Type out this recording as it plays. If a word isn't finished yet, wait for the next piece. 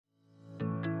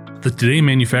The Today in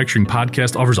Manufacturing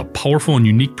podcast offers a powerful and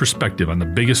unique perspective on the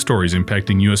biggest stories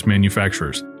impacting U.S.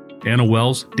 manufacturers. Anna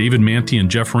Wells, David Manti,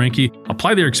 and Jeff Ranke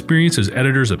apply their experience as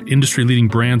editors of industry-leading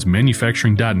brands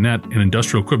Manufacturing.net and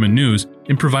Industrial Equipment News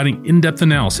in providing in-depth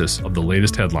analysis of the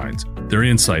latest headlines. Their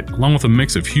insight, along with a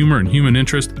mix of humor and human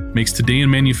interest, makes Today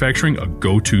in Manufacturing a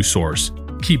go-to source.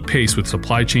 Keep pace with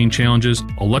supply chain challenges,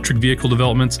 electric vehicle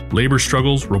developments, labor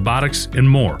struggles, robotics, and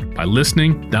more by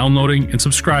listening, downloading, and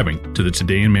subscribing to the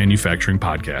Today in Manufacturing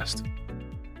podcast.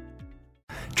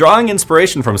 Drawing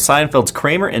inspiration from Seinfeld's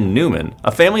Kramer and Newman,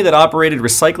 a family that operated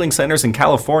recycling centers in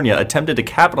California attempted to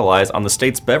capitalize on the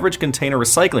state's beverage container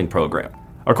recycling program.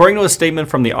 According to a statement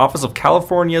from the Office of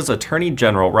California's Attorney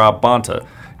General Rob Bonta,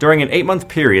 during an 8-month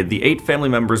period, the 8 family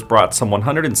members brought some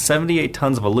 178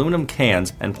 tons of aluminum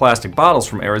cans and plastic bottles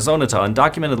from Arizona to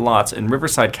undocumented lots in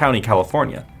Riverside County,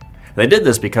 California. They did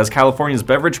this because California's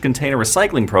beverage container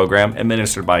recycling program,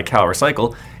 administered by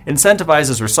CalRecycle,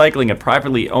 incentivizes recycling at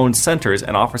privately owned centers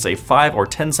and offers a 5 or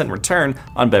 10 cent return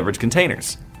on beverage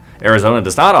containers. Arizona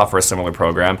does not offer a similar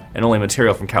program, and only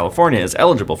material from California is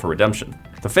eligible for redemption.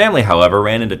 The family, however,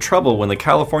 ran into trouble when the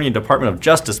California Department of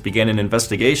Justice began an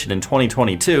investigation in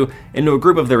 2022 into a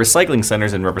group of their recycling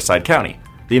centers in Riverside County.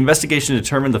 The investigation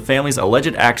determined the family's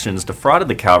alleged actions defrauded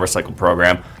the CalRecycle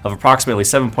program of approximately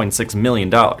 $7.6 million.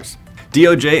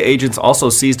 DOJ agents also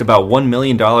seized about $1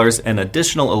 million in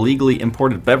additional illegally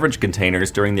imported beverage containers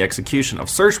during the execution of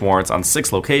search warrants on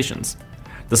 6 locations.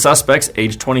 The suspects,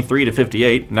 aged 23 to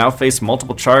 58, now face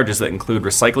multiple charges that include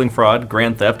recycling fraud,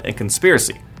 grand theft, and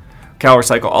conspiracy.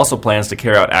 CalRecycle also plans to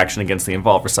carry out action against the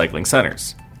involved recycling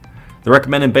centers. The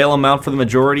recommended bail amount for the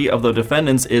majority of the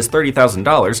defendants is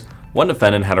 $30,000. One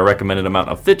defendant had a recommended amount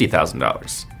of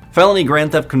 $50,000. Felony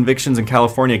grand theft convictions in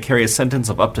California carry a sentence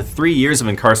of up to 3 years of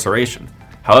incarceration.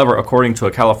 However, according to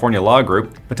a California law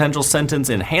group, potential sentence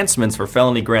enhancements for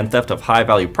felony grand theft of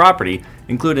high-value property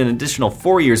include an additional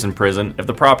 4 years in prison if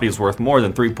the property is worth more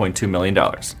than $3.2 million.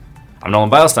 I'm Nolan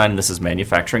Beilstein, and this is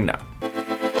Manufacturing Now.